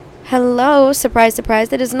Hello, surprise,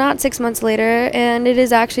 surprise. It is not 6 months later, and it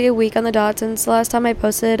is actually a week on the dot since the last time I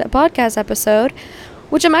posted a podcast episode,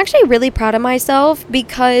 which I'm actually really proud of myself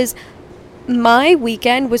because my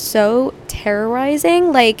weekend was so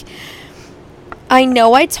terrorizing. Like, I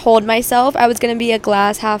know I told myself I was going to be a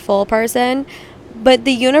glass half full person, but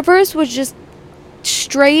the universe was just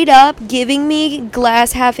straight up giving me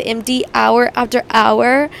glass half empty hour after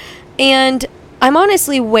hour, and I'm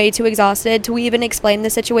honestly way too exhausted to even explain the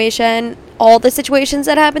situation, all the situations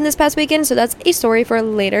that happened this past weekend, so that's a story for a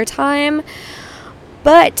later time.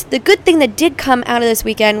 But the good thing that did come out of this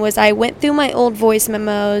weekend was I went through my old voice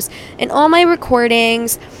memos and all my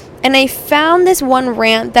recordings, and I found this one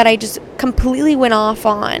rant that I just completely went off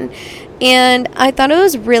on, and I thought it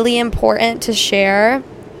was really important to share.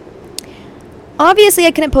 Obviously,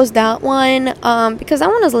 I couldn't post that one because that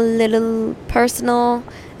one was a little personal,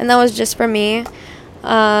 and that was just for me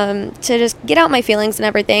to just get out my feelings and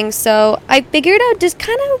everything. So I figured I'd just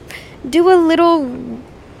kind of do a little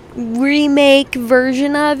remake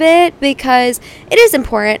version of it because it is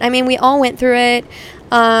important. I mean, we all went through it,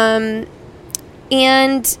 and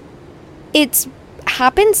it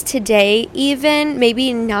happens today, even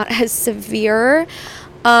maybe not as severe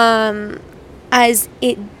as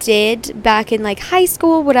it did back in like high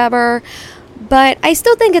school, whatever. But I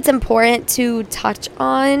still think it's important to touch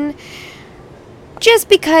on just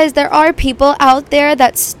because there are people out there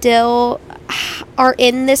that still are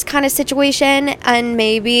in this kind of situation, and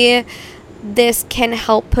maybe this can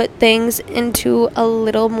help put things into a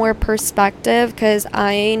little more perspective, because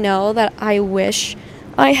I know that I wish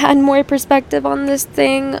I had more perspective on this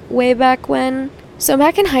thing way back when. So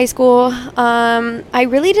back in high school, I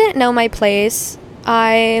really didn't know my place.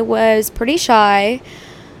 I was pretty shy.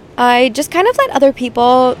 I just kind of let other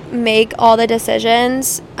people make all the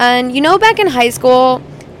decisions. And back in high school,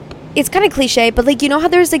 it's kind of cliche, but like, how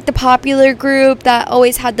there's like the popular group that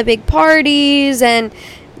always had the big parties, and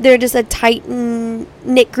they're just a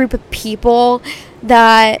tight-knit group of people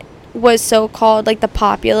that was so-called like the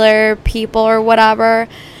popular people or whatever,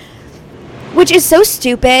 which is so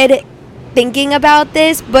stupid thinking about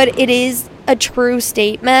this, but it is a true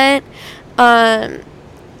statement.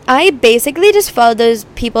 I basically just followed those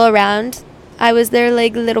people around. I was their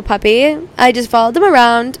like little puppy. I just followed them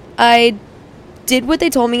around. I did what they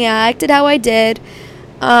told me. I acted how I did.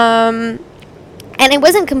 And it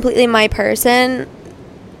wasn't completely my person,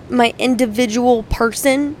 my individual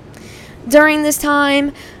person during this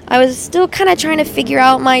time. I was still kind of trying to figure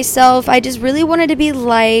out myself. I just really wanted to be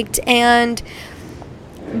liked, and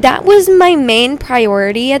that was my main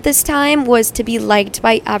priority at this time, was to be liked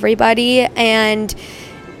by everybody and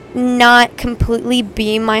not completely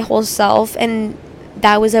be my whole self, and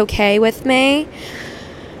that was okay with me.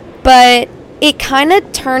 But it kind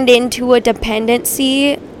of turned into a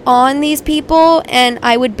dependency on these people, and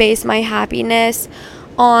I would base my happiness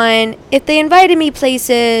on if they invited me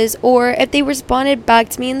places, or if they responded back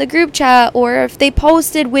to me in the group chat, or if they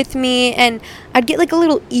posted with me, and I'd get like a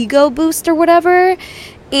little ego boost or whatever.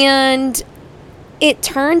 And it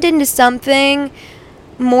turned into something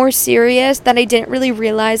more serious that I didn't really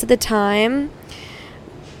realize at the time.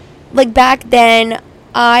 Like back then,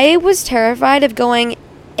 I was terrified of going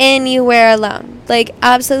anywhere alone. Like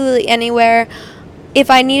absolutely anywhere.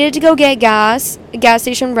 If I needed to go get gas, a gas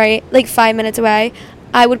station right like 5 minutes away,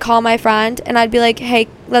 I would call my friend and I'd be like, hey,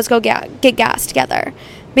 let's go get gas together,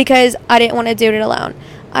 because I didn't want to do it alone.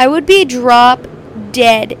 I would be drop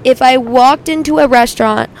dead if I walked into a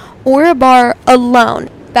restaurant or a bar alone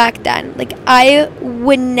back then. Like, I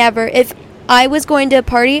would never. If I was going to a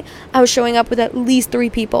party, I was showing up with at least 3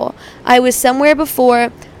 people. I was somewhere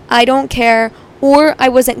before, I don't care, or I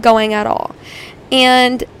wasn't going at all.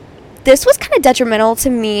 And this was kind of detrimental to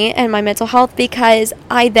me and my mental health, because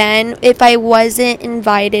if I wasn't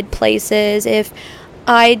invited places, if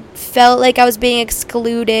I felt like I was being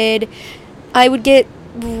excluded, I would get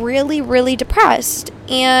really, really depressed.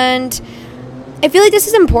 And I feel like this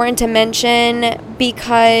is important to mention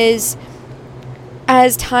because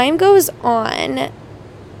as time goes on,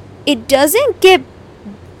 it doesn't get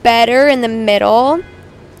better in the middle.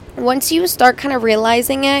 Once you start kind of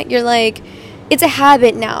realizing it, you're like, it's a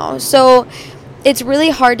habit now. So it's really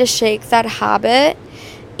hard to shake that habit.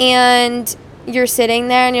 And you're sitting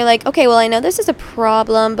there and you're like, okay, well, I know this is a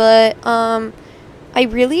problem, but I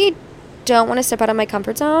really don't want to step out of my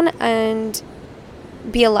comfort zone and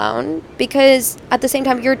be alone, because at the same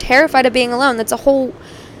time you're terrified of being alone. That's a whole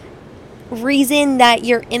reason that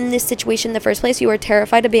you're in this situation in the first place. You are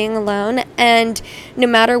terrified of being alone, and no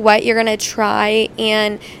matter what, you're gonna try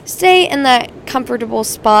and stay in that comfortable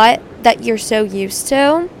spot that you're so used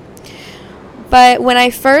to. But when I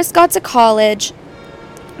first got to college,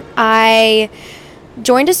 I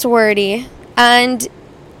joined a sorority, and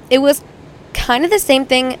it was kind of the same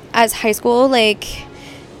thing as high school. Like,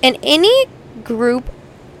 in any group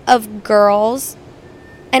of girls,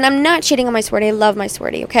 and I'm not cheating on my sorority, I love my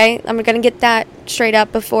sorority, okay? I'm gonna get that straight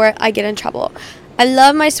up before I get in trouble. I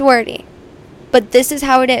love my sorority, but this is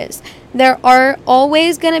how it is. There are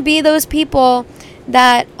always gonna be those people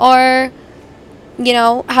that are,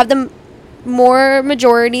 have the more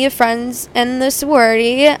majority of friends in the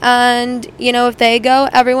sorority, and if they go,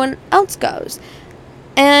 everyone else goes.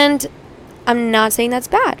 And I'm not saying that's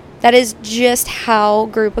bad. That is just how a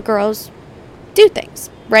group of girls do things,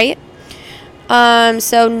 right?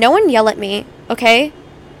 So no one yell at me, okay?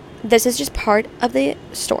 This is just part of the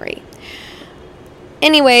story.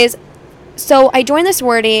 Anyways, so I joined the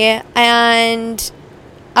sorority, and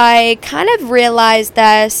I kind of realized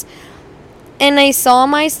this, and I saw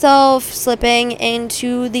myself slipping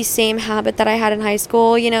into the same habit that I had in high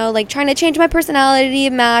school, like trying to change my personality,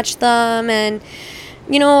 match them, and,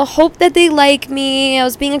 hope that they like me. I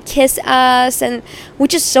was being a kiss ass, and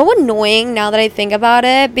which is so annoying now that I think about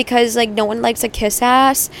it, because, like, no one likes a kiss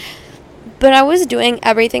ass. But I was doing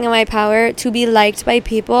everything in my power to be liked by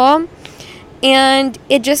people, and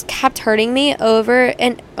it just kept hurting me over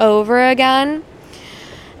and over again.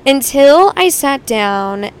 Until I sat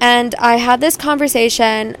down and I had this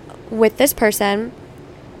conversation with this person,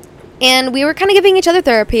 and we were kind of giving each other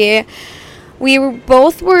therapy. We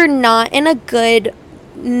both were not in a good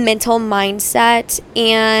mental mindset,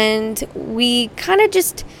 and we kind of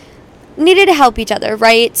just needed to help each other,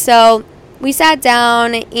 right? So we sat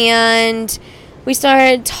down and we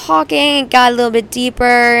started talking, got a little bit deeper,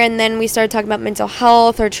 and then we started talking about mental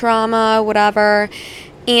health or trauma, whatever.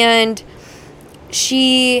 And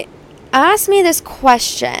she asked me this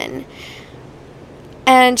question,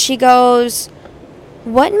 and she goes,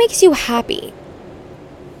 "What makes you happy?"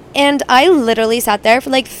 And I literally sat there for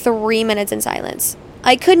like 3 minutes in silence.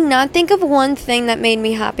 I could not think of one thing that made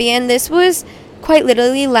me happy, and this was quite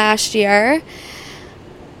literally last year.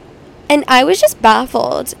 And I was just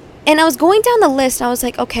baffled. And I was going down the list, and I was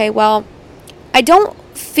like, okay, well, I don't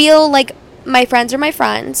feel like my friends are my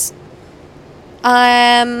friends.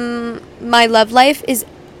 My love life is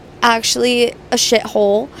actually a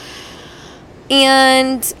shithole,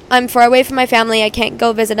 and I'm far away from my family. I can't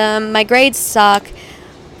go visit them. My grades suck.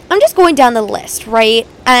 I'm just going down the list, right?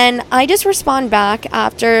 And I just respond back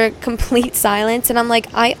after complete silence, and I'm like,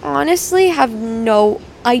 I honestly have no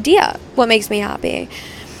idea what makes me happy.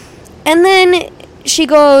 And then she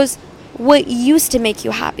goes, "What used to make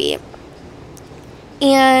you happy?"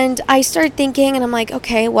 And I started thinking, and I'm like,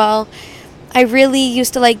 okay, well, I really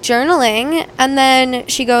used to like journaling. And then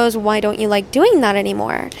she goes, "Why don't you like doing that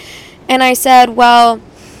anymore?" And I said, well,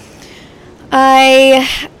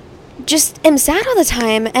 I just am sad all the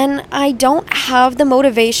time, and I don't have the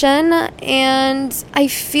motivation, and I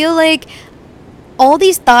feel like all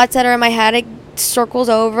these thoughts that are in my head, it circles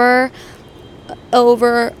over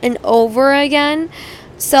and over again.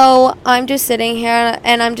 So I'm just sitting here,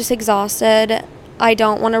 and I'm just exhausted. I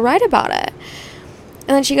don't want to write about it.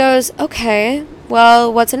 And then she goes, "Okay,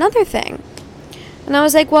 well, what's another thing?" And I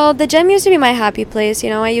was like, well, the gym used to be my happy place.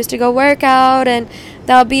 I used to go work out, and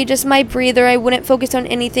that would be just my breather. I wouldn't focus on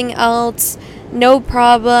anything else. No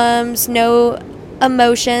problems, no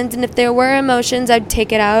emotions. And if there were emotions, I'd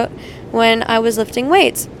take it out when I was lifting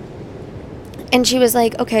weights. And she was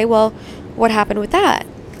like, okay, well, what happened with that?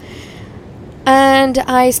 And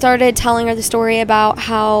I started telling her the story about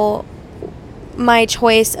how my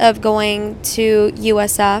choice of going to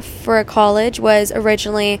USF for a college was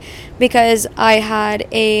originally because I had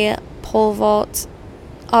a pole vault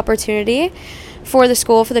opportunity for the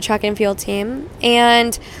school, for the track and field team,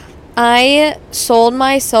 and I sold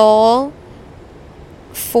my soul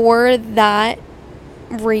for that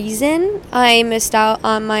reason. I missed out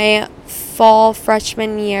on my fall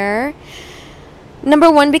freshman year. Number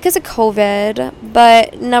one, because of COVID,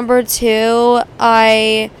 but number two,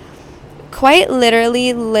 I quite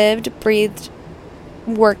literally lived, breathed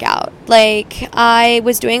workout. Like, I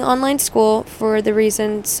was doing online school for the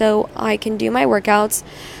reason so I can do my workouts.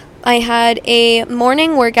 I had a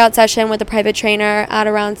morning workout session with a private trainer at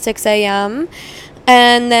around 6 a.m.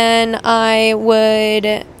 And then I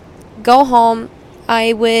would go home.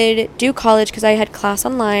 I would do college because I had class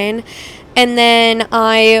online. And then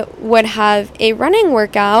I would have a running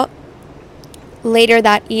workout later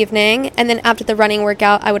that evening, and then after the running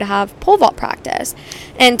workout I would have pole vault practice.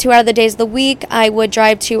 And 2 out of the days of the week I would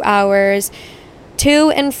drive 2 hours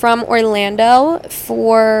to and from Orlando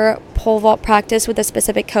for pole vault practice with a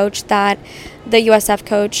specific coach that the USF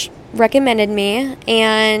coach recommended me,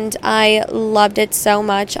 and I loved it so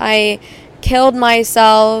much. I killed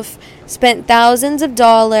myself, spent thousands of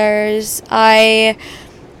dollars. I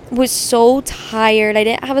was so tired. I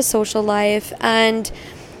didn't have a social life, and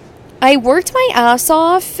I worked my ass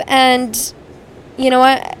off. And you know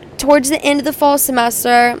what? Towards the end of the fall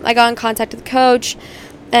semester, I got in contact with the coach,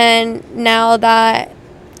 and now that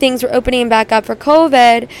things were opening back up for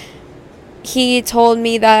COVID, he told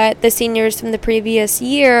me that the seniors from the previous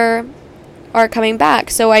year are coming back,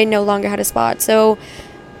 so I no longer had a spot. So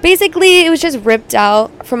basically, it was just ripped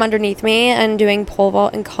out from underneath me, and doing pole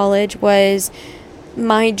vault in college was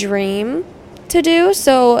my dream to do.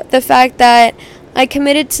 So the fact that I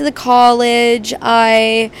committed to the college,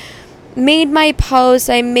 I made my posts,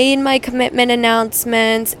 I made my commitment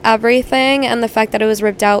announcements, everything, and the fact that it was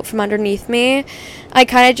ripped out from underneath me, I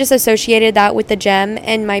kind of just associated that with the gym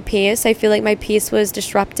and my peace. I feel like my peace was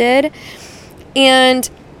disrupted, and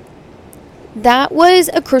that was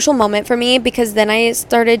a crucial moment for me, because then I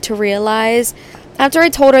started to realize, after I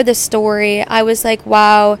told her this story, I was like,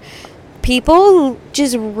 wow, people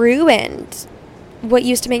just ruined what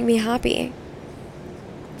used to make me happy.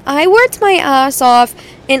 I worked my ass off,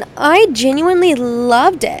 and I genuinely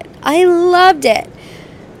loved it. I loved it.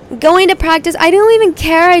 Going to practice, I didn't even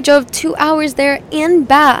care. I drove 2 hours there and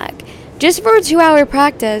back just for a 2-hour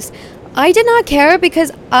practice. I did not care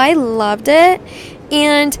because I loved it.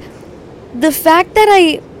 And the fact that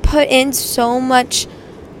I put in so much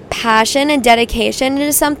passion and dedication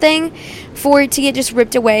into something for it to get just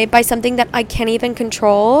ripped away by something that I can't even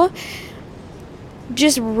control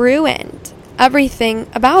just ruined everything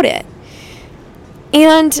about it.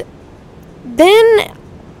 And then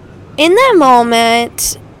in that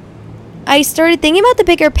moment, I started thinking about the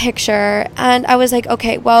bigger picture, and I was like,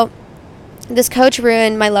 okay, well, this coach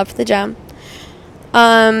ruined my love for the gym.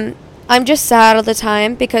 I'm just sad all the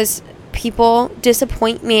time because people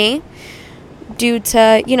disappoint me due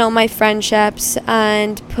to, you know, my friendships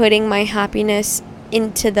and putting my happiness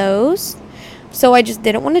into those. So I just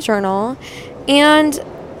didn't want to journal. And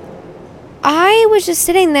I was just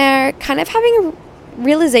sitting there kind of having a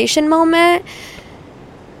realization moment.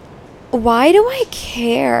 Why do I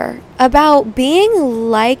care about being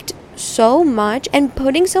liked so much and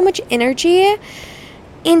putting so much energy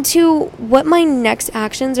into what my next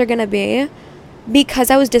actions are going to be because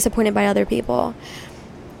I was disappointed by other people?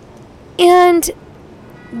 And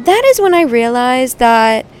that is when I realized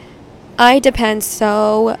that I depend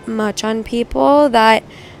so much on people that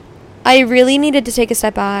I really needed to take a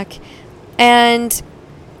step back and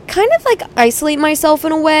kind of like isolate myself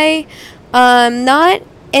in a way. Not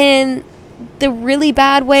in the really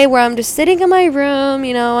bad way where I'm just sitting in my room,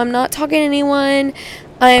 you know, I'm not talking to anyone,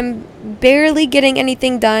 I'm barely getting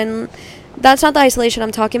anything done. That's not the isolation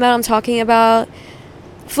I'm talking about. I'm talking about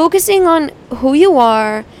focusing on who you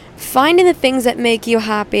are, finding the things that make you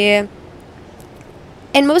happy,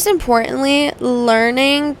 and most importantly,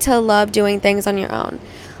 learning to love doing things on your own.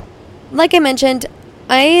 Like I mentioned,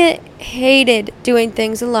 I hated doing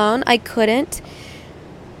things alone. I couldn't.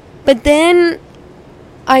 But then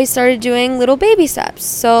I started doing little baby steps.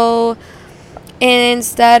 So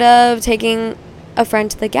instead of taking a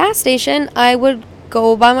friend to the gas station, I would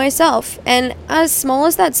go by myself. And as small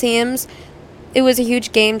as that seems, it was a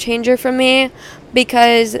huge game changer for me,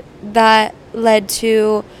 because that led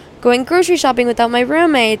to going grocery shopping without my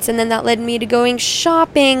roommates, and then that led me to going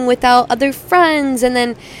shopping without other friends, and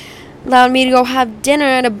then allowed me to go have dinner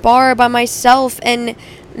at a bar by myself and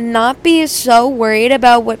not be so worried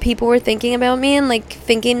about what people were thinking about me, and like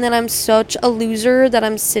thinking that I'm such a loser that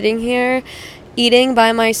I'm sitting here eating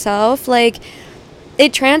by myself. Like,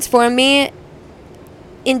 it transformed me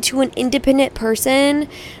into an independent person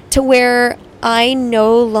to where I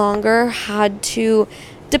no longer had to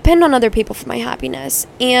depend on other people for my happiness.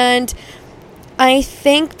 And I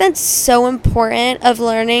think that's so important, of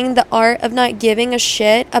learning the art of not giving a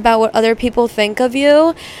shit about what other people think of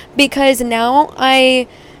you, because now I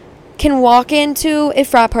can walk into a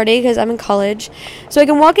frat party, because I'm in college, so I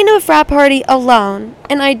can walk into a frat party alone,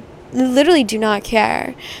 and I literally do not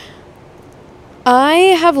care. I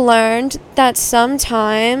have learned that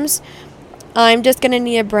sometimes I'm just going to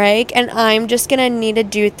need a break, and I'm just going to need to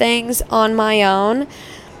do things on my own.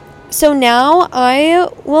 So now I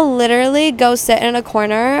will literally go sit in a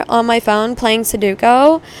corner on my phone playing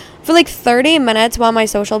Sudoku for like 30 minutes while my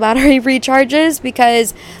social battery recharges,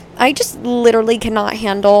 because I just literally cannot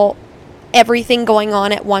handle everything going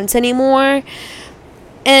on at once anymore.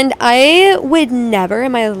 And I would never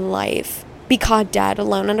in my life be caught dead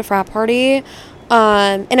alone at a frat party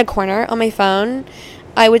in a corner on my phone.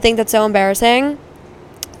 I would think that's so embarrassing.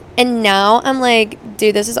 And now I'm like,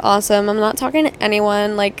 dude, this is awesome. I'm not talking to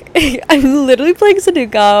anyone. Like, I'm literally playing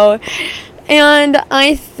Sudoku. And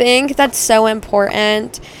I think that's so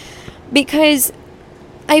important because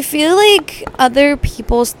I feel like other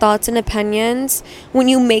people's thoughts and opinions, when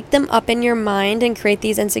you make them up in your mind and create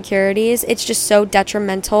these insecurities, it's just so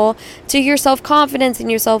detrimental to your self-confidence and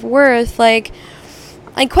your self-worth. Like,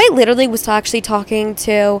 I quite literally was actually talking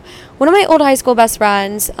to one of my old high school best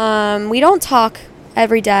friends. We don't talk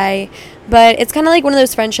every day, but it's kind of like one of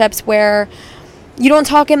those friendships where you don't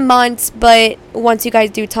talk in months, but once you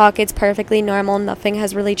guys do talk, it's perfectly normal. Nothing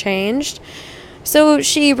has really changed. So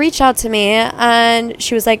she reached out to me and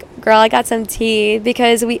she was like, girl, I got some tea,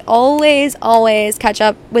 because we always catch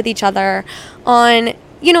up with each other on,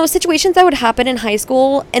 you know, situations that would happen in high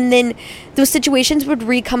school, and then those situations would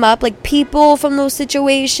re-come up, like people from those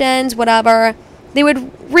situations, whatever, they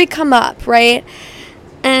would re-come up, right?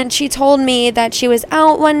 And she told me that she was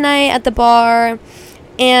out one night at the bar,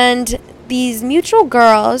 and these mutual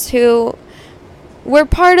girls who were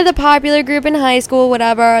part of the popular group in high school,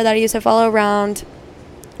 whatever, that I used to follow around,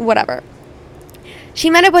 whatever.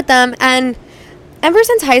 She met up with them, and ever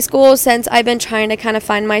since high school, since I've been trying to kind of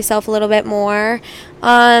find myself a little bit more,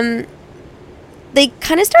 they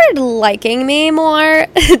kind of started liking me more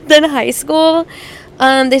than high school.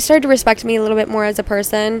 They started to respect me a little bit more as a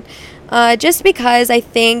person, just because I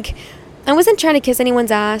think I wasn't trying to kiss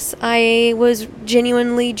anyone's ass. I was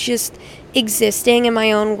genuinely just existing in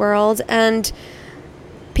my own world, and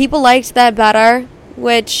people liked that better,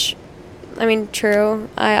 which, I mean, true.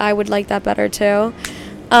 I would like that better too.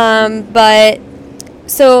 But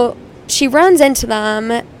so she runs into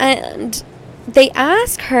them, and they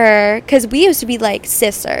ask her, because we used to be like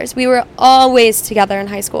sisters. We were always together in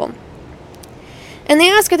high school. And they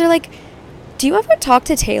ask her, they're like, do you ever talk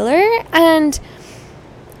to Taylor? And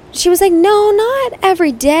she was like, no, not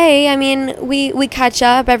every day. I mean, we catch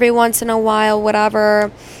up every once in a while,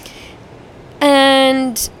 whatever.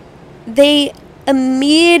 And they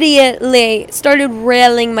immediately started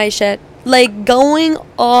railing my shit, like going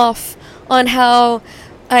off on how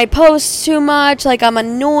I post too much, like I'm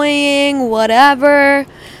annoying, whatever.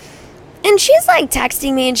 And she's like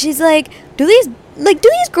texting me, and she's like, do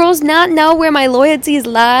these girls not know where my loyalties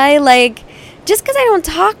lie? Like, just because I don't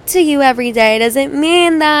talk to you every day doesn't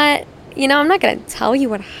mean that, you know, I'm not going to tell you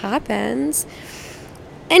what happens.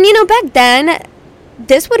 And, you know, back then,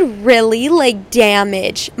 this would really, like,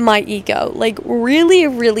 damage my ego, like, really,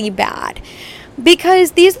 really bad.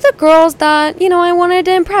 Because these are the girls that, you know, I wanted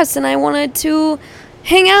to impress and I wanted to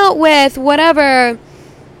hang out with, whatever.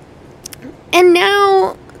 And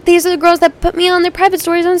now these are the girls that put me on their private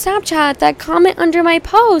stories on Snapchat, that comment under my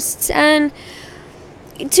posts. And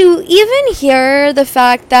to even hear the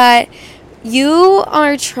fact that you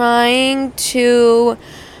are trying to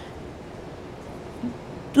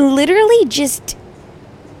literally just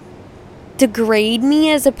degrade me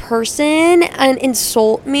as a person and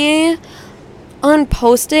insult me on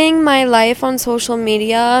posting my life on social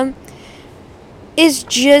media is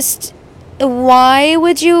just, why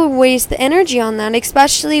would you waste the energy on that?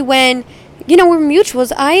 Especially when, you know, we're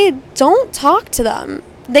mutuals. I don't talk to them.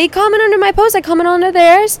 They comment under my post, I comment under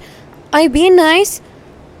theirs. I be nice.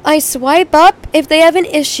 I swipe up if they have an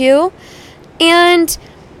issue. And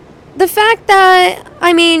the fact that,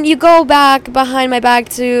 I mean, you go back behind my back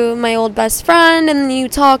to my old best friend and you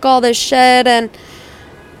talk all this shit, and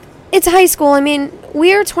it's high school. I mean,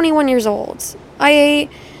 we are 21 years old. I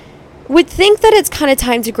would think that it's kind of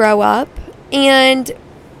time to grow up and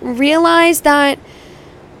realize that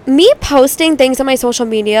me posting things on my social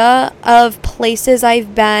media of places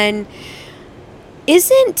I've been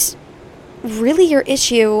isn't really your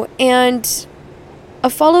issue, and a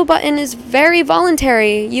follow button is very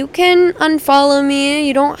voluntary. You can unfollow me.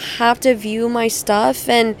 You don't have to view my stuff.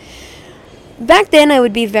 And back then I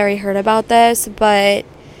would be very hurt about this, but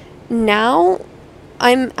now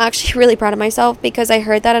I'm actually really proud of myself because I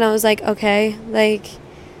heard that and I was like, okay, like,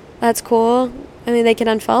 that's cool. I mean, they can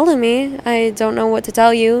unfollow me. I don't know what to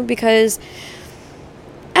tell you, because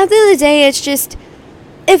at the end of the day, it's just,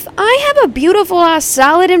 if I have a beautiful ass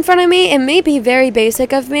salad in front of me, it may be very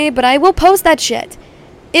basic of me, but I will post that shit.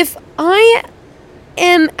 If I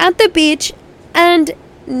am at the beach and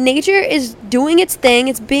nature is doing its thing,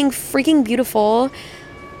 it's being freaking beautiful,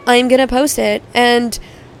 I'm gonna post it. And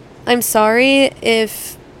I'm sorry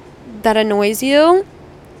if that annoys you,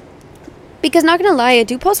 because not gonna lie, I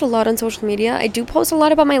do post a lot on social media. I do post a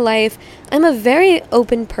lot about my life. I'm a very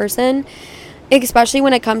open person, especially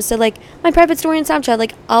when it comes to like my private story on Snapchat.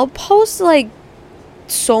 Like, I'll post like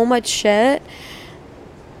so much shit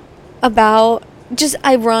about just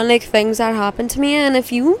ironic things that happen to me, and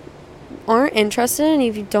if you aren't interested and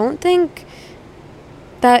if you don't think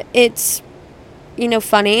that it's,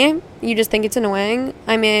 funny, you just think it's annoying,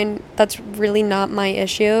 I mean, that's really not my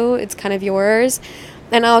issue. It's kind of yours.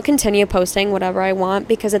 And I'll continue posting whatever I want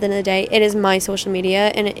because at the end of the day, it is my social media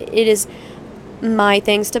and it is my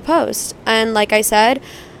things to post. And like I said,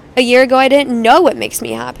 a year ago, I didn't know what makes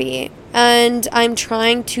me happy. And I'm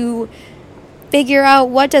trying to figure out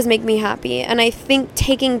what does make me happy. And I think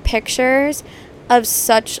taking pictures of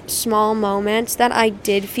such small moments that I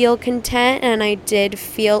did feel content and I did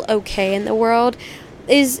feel okay in the world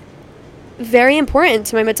is very important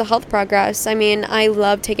to my mental health progress. I mean, I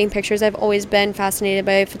love taking pictures. I've always been fascinated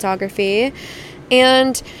by photography.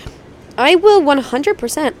 And I will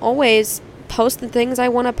 100% always post the things I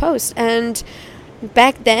want to post. And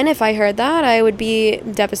back then, if I heard that, I would be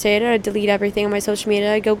devastated. I'd delete everything on my social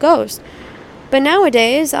media. I'd go ghost. But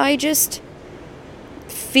nowadays, I just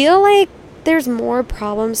feel like there's more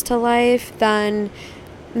problems to life than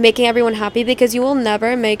making everyone happy, because you will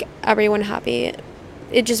never make everyone happy.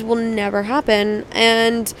 It just will never happen.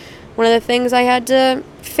 And one of the things I had to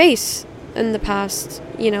face in the past,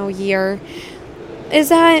 year is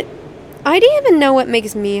that I didn't even know what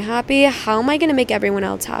makes me happy. How am I going to make everyone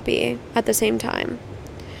else happy at the same time?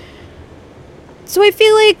 So I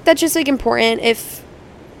feel like that's just important if,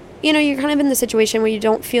 you're kind of in the situation where you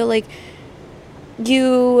don't feel like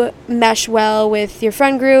you mesh well with your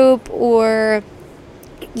friend group, or,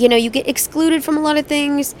 you get excluded from a lot of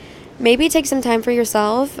things. Maybe take some time for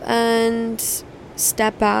yourself and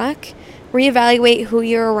step back, reevaluate who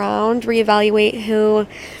you're around, reevaluate who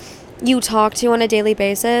you talk to on a daily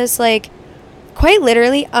basis. Like, quite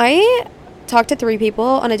literally, I talk to 3 people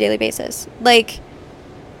on a daily basis. Like,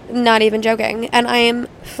 not even joking. And I am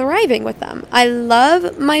thriving with them. I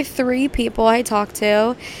love my 3 people I talk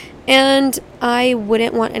to, and I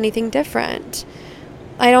wouldn't want anything different.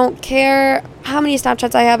 I don't care how many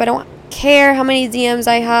Snapchats I have. I don't care how many DMs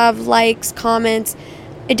I have, likes, comments.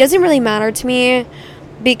 It doesn't really matter to me,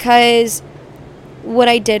 because what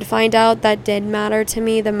I did find out that did matter to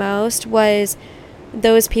me the most was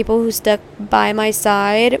those people who stuck by my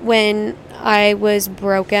side when I was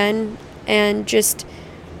broken and just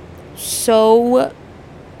so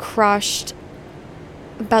crushed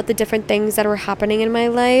about the different things that were happening in my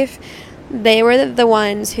life. They were the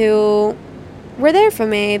ones who were there for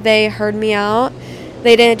me. They heard me out.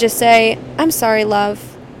 They didn't just say, "I'm sorry,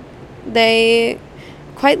 love." They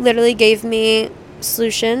quite literally gave me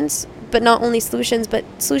solutions, but not only solutions, but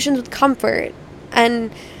solutions with comfort and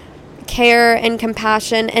care and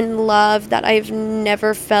compassion and love that I've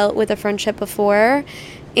never felt with a friendship before.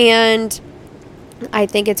 And I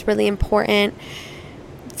think it's really important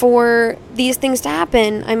for these things to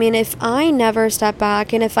happen. I mean, if I never stepped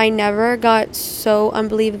back and if I never got so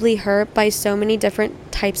unbelievably hurt by so many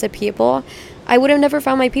different types of people, I would have never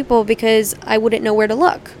found my people, because I wouldn't know where to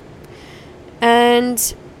look.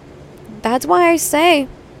 And that's why I say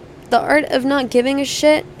the art of not giving a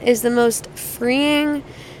shit is the most freeing,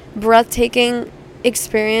 breathtaking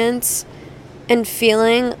experience and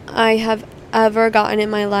feeling I have ever gotten in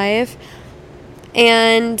my life.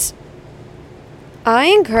 And I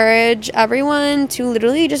encourage everyone to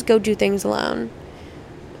literally just go do things alone.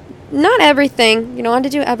 Not everything. You don't have to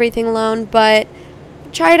do everything alone, but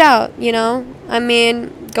try it out, I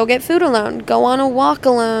mean, go get food alone. Go on a walk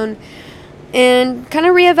alone. And kind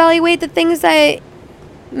of reevaluate the things that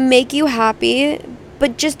make you happy,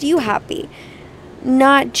 but just you happy.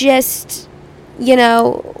 Not just,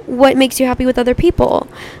 what makes you happy with other people.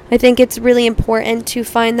 I think it's really important to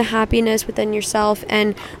find the happiness within yourself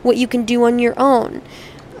and what you can do on your own.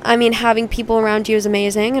 I mean, having people around you is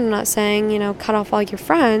amazing. I'm not saying, cut off all your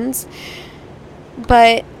friends.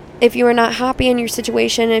 But if you are not happy in your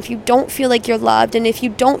situation, if you don't feel like you're loved, and if you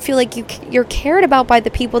don't feel like you're cared about by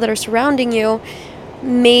the people that are surrounding you,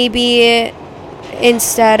 maybe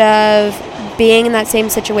instead of being in that same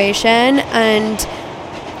situation and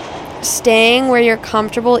staying where you're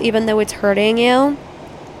comfortable even though it's hurting you,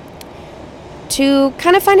 to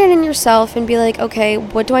kind of find it in yourself and be like, okay,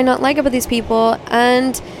 what do I not like about these people?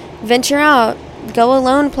 And venture out, go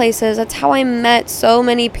alone places. That's how I met so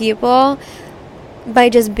many people, by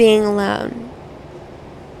just being alone,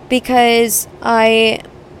 because I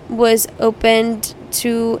was opened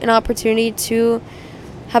to an opportunity to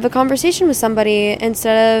have a conversation with somebody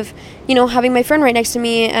instead of, having my friend right next to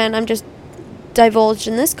me and I'm just divulged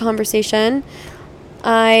in this conversation.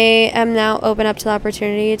 I am now open up to the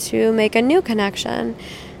opportunity to make a new connection.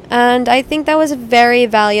 And I think that was very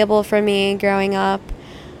valuable for me growing up.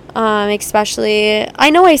 Especially,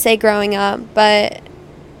 I know I say growing up, but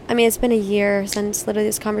I mean, it's been a year since literally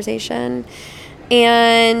this conversation.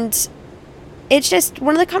 And it's just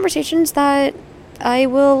one of the conversations that I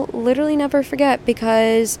will literally never forget,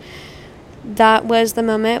 because that was the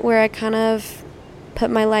moment where I kind of put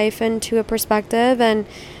my life into a perspective and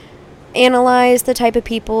analyzed the type of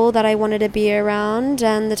people that I wanted to be around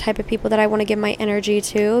and the type of people that I want to give my energy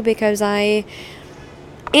to, because I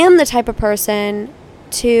am the type of person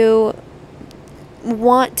to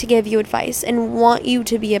want to give you advice and want you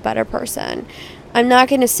to be a better person. I'm not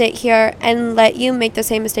going to sit here and let you make the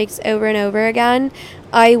same mistakes over and over again.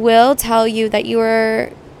 I will tell you that you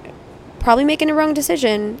are probably making a wrong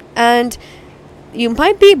decision, and you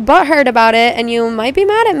might be butthurt about it and you might be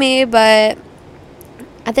mad at me, but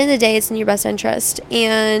at the end of the day, it's in your best interest.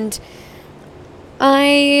 And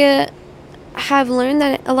I have learned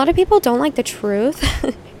that a lot of people don't like the truth.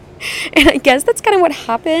 And I guess that's kind of what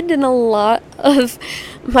happened in a lot of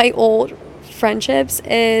my old friendships,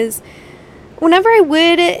 is whenever I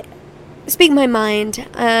would speak my mind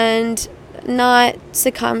and not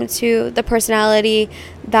succumb to the personality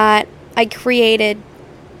that I created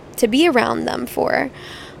to be around them for,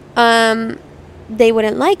 they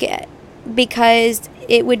wouldn't like it, because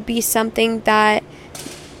it would be something that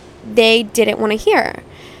they didn't want to hear.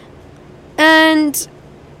 And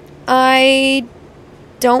I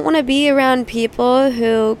don't want to be around people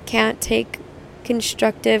who can't take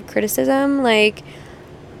constructive criticism. Like,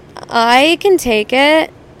 I can take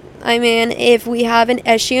it. I mean, if we have an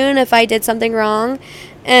issue and if I did something wrong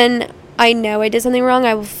and I know I did something wrong,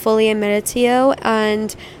 I will fully admit it to you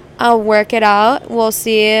and I'll work it out. We'll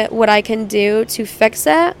see what I can do to fix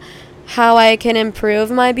it, how I can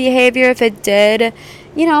improve my behavior if it did,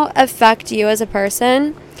 affect you as a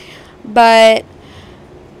person. But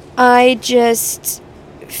I just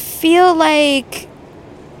feel like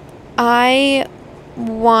I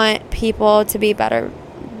want people to be better,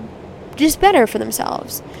 just better for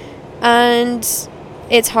themselves. And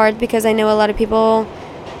it's hard because I know a lot of people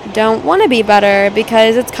don't want to be better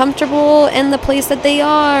because it's comfortable in the place that they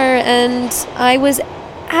are. And I was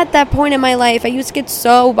at that point in my life. I used to get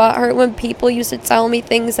so butthurt when people used to tell me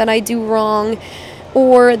things that I do wrong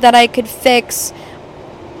or that I could fix.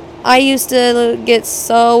 I used to get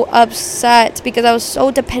so upset because I was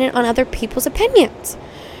so dependent on other people's opinions.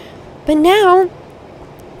 But now,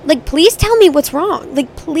 please tell me what's wrong.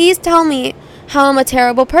 Please tell me how I'm a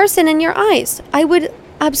terrible person in your eyes. I would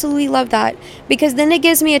absolutely love that, because then it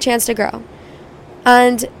gives me a chance to grow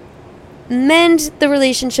and mend the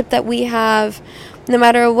relationship that we have. No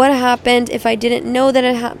matter what happened, if I didn't know that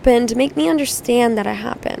it happened, make me understand that it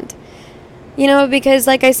happened. Because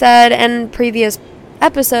like I said in previous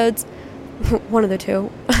episodes, one of the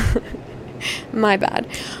two, my bad,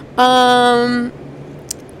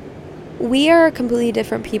 we are completely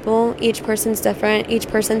different people. Each person's different. Each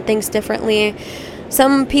person thinks differently.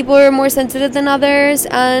 Some people are more sensitive than others,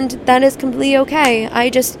 and that is completely okay. I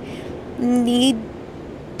just need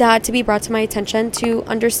that to be brought to my attention to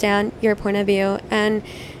understand your point of view and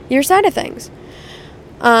your side of things.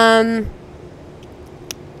 So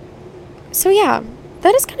yeah,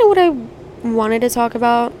 that is kind of what I wanted to talk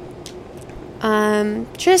about.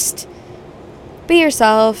 Just be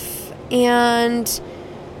yourself and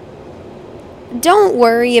don't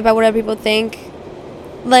worry about what other people think.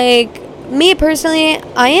 Me personally,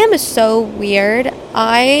 I am so weird.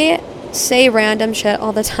 I say random shit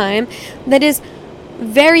all the time that is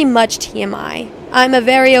very much TMI. I'm a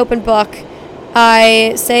very open book.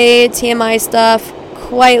 I say TMI stuff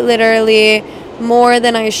quite literally more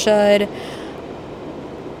than I should.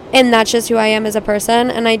 And that's just who I am as a person.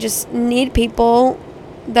 And I just need people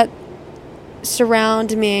that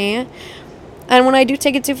surround me. And when I do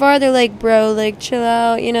take it too far, they're like, bro, chill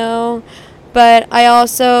out, But I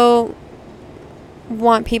also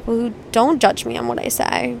want people who don't judge me on what I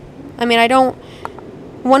say. I mean, I don't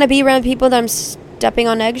want to be around people that I'm stepping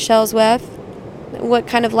on eggshells with. What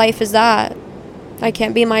kind of life is that? I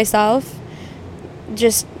can't be myself.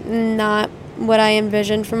 Just not what I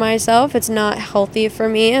envisioned for myself. It's not healthy for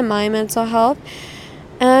me and my mental health.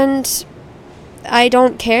 And I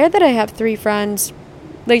don't care that I have 3 friends.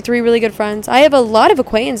 3 really good friends. I have a lot of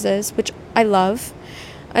acquaintances, which I love.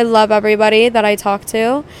 I love everybody that I talk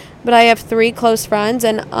to. But I have 3 close friends,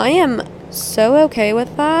 and I am so okay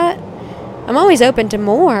with that. I'm always open to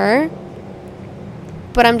more.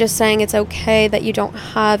 But I'm just saying it's okay that you don't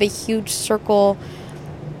have a huge circle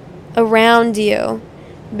around you.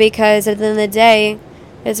 Because at the end of the day,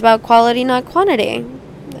 it's about quality, not quantity.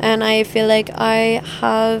 And I feel like I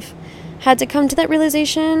have had to come to that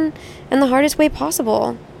realization in the hardest way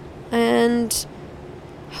possible. And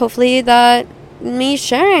hopefully that me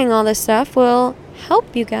sharing all this stuff will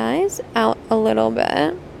help you guys out a little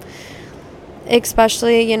bit.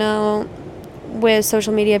 Especially, with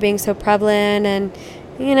social media being so prevalent, and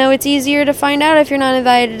it's easier to find out if you're not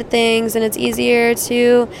invited to things, and it's easier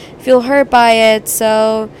to feel hurt by it.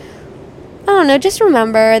 So I don't know, just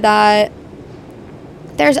remember that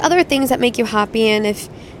there's other things that make you happy, and if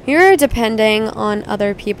you're depending on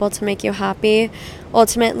other people to make you happy,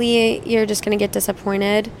 ultimately you're just going to get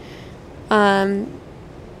disappointed.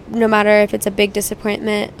 No matter if it's a big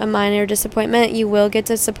disappointment, a minor disappointment, you will get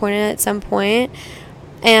disappointed at some point.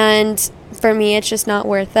 And for me, it's just not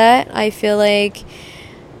worth it. I feel like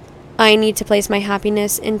I need to place my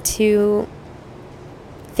happiness into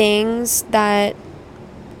things that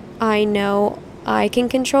I know I can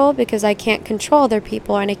control, because I can't control other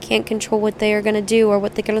people, and I can't control what they are going to do or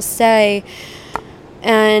what they're going to say.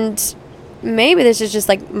 And maybe this is just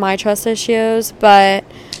like my trust issues, but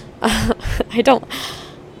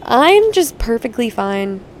I'm just perfectly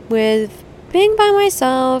fine with being by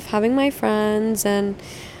myself, having my friends, and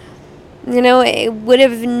it would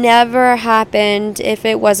have never happened if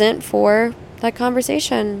it wasn't for that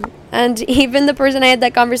conversation. And even the person I had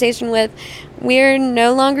that conversation with, we're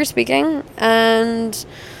no longer speaking, and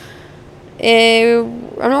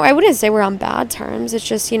I wouldn't say we're on bad terms. It's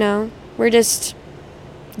just, we're just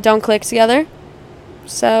don't click together.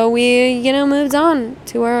 So we, moved on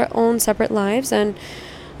to our own separate lives. And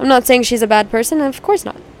I'm not saying she's a bad person. Of course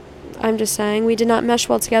not. I'm just saying we did not mesh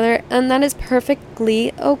well together, and that is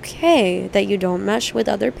perfectly okay that you don't mesh with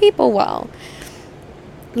other people well.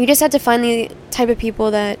 You just have to find the type of people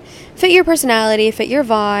that fit your personality, fit your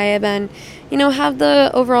vibe, and, have the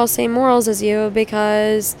overall same morals as you,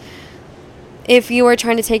 because if you are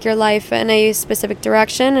trying to take your life in a specific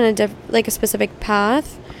direction and a specific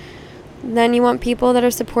path, then you want people that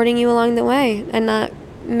are supporting you along the way and not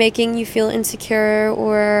making you feel insecure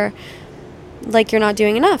or like you're not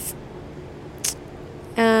doing enough.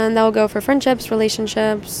 And that will go for friendships,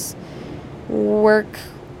 relationships, work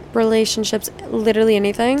relationships, literally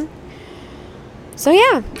anything. So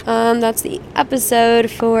yeah, that's the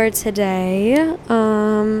episode for today.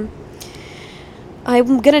 I'm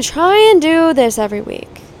gonna try and do this every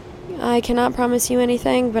week. I cannot promise you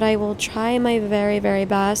anything, but I will try my very, very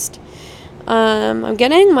best. I'm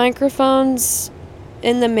getting microphones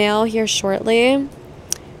in the mail here shortly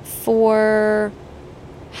for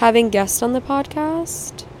having guests on the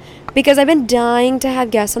podcast, because I've been dying to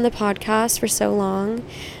have guests on the podcast for so long,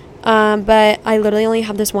 but I literally only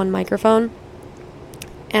have this one microphone,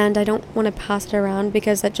 and I don't want to pass it around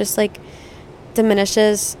because that just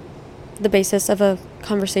diminishes the basis of a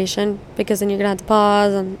conversation, because then you're gonna have to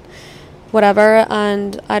pause and whatever,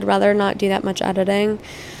 and I'd rather not do that much editing,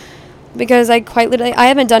 because I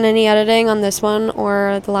haven't done any editing on this one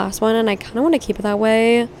or the last one, and I kind of want to keep it that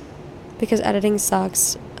way because editing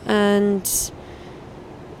sucks, and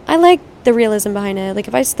I like the realism behind it.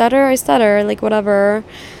 If I stutter, I stutter, whatever.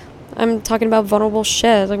 I'm talking about vulnerable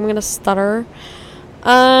shit, I'm gonna stutter.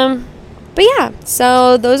 But yeah,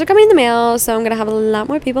 so those are coming in the mail, so I'm gonna have a lot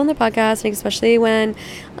more people on the podcast, and especially when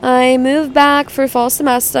I move back for fall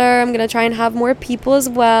semester, I'm gonna try and have more people as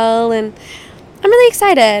well, and I'm really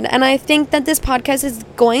excited, and I think that this podcast is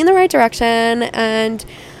going in the right direction, and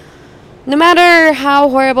no matter how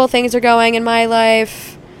horrible things are going in my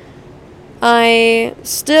life, I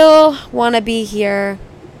still want to be here,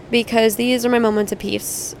 because these are my moments of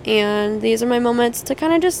peace, and these are my moments to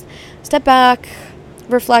kind of just step back,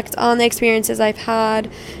 reflect on the experiences I've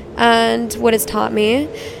had and what it's taught me,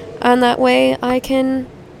 and that way I can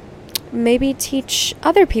maybe teach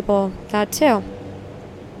other people that too.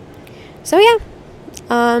 So yeah,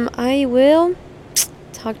 I will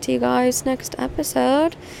talk to you guys next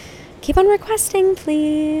episode. Keep on requesting,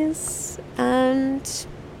 please, and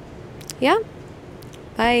yeah,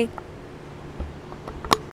 bye.